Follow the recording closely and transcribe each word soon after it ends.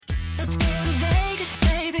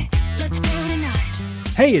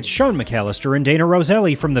Hey, it's Sean McAllister and Dana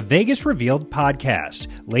Roselli from the Vegas Revealed podcast.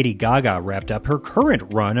 Lady Gaga wrapped up her current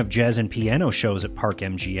run of jazz and piano shows at Park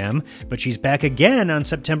MGM, but she's back again on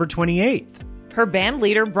September 28th. Her band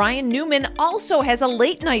leader, Brian Newman, also has a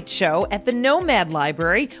late-night show at the Nomad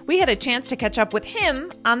Library. We had a chance to catch up with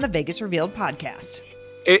him on the Vegas Revealed podcast.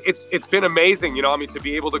 It's been amazing, to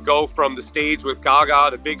be able to go from the stage with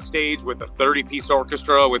Gaga, the big stage with a 30-piece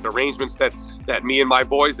orchestra with arrangements that me and my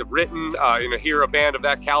boys have written, hear a band of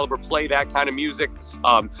that caliber play that kind of music,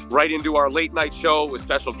 right into our late night show with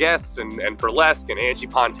special guests and burlesque and Angie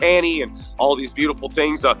Pontani and all these beautiful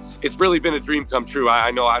things. It's really been a dream come true.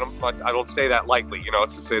 I know I don't say that lightly.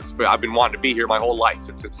 I've been wanting to be here my whole life.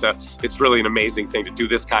 It's really an amazing thing to do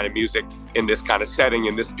this kind of music in this kind of setting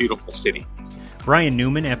in this beautiful city. Brian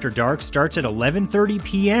Newman After Dark starts at 11:30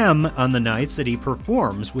 p.m. on the nights that he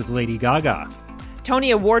performs with Lady Gaga. Tony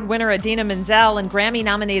Award winner Idina Menzel and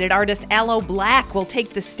Grammy-nominated artist Aloe Blacc will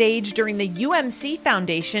take the stage during the UMC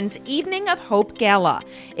Foundation's Evening of Hope Gala.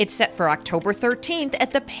 It's set for October 13th at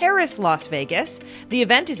the Paris, Las Vegas. The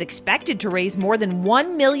event is expected to raise more than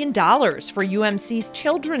 $1 million for UMC's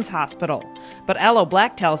Children's Hospital. But Aloe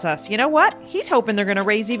Blacc tells us, you know what? He's hoping they're going to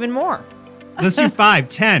raise even more. Let's do 5,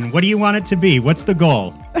 10. What do you want it to be? What's the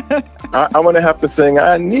goal? I'm going to have to sing,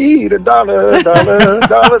 I need $1, dollar,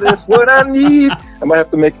 that's what I need. I might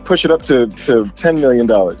have to push it up to $10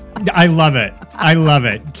 million. I love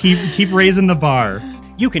it. Keep raising the bar.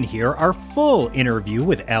 You can hear our full interview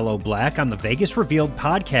with Aloe Blacc on the Vegas Revealed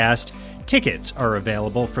podcast. Tickets are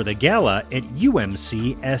available for the gala at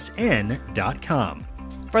umcsn.com.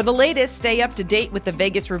 For the latest, stay up to date with the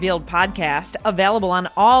Vegas Revealed podcast, available on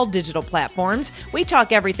all digital platforms. We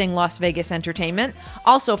talk everything Las Vegas entertainment.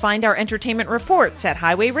 Also find our entertainment reports at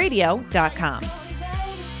highwayradio.com.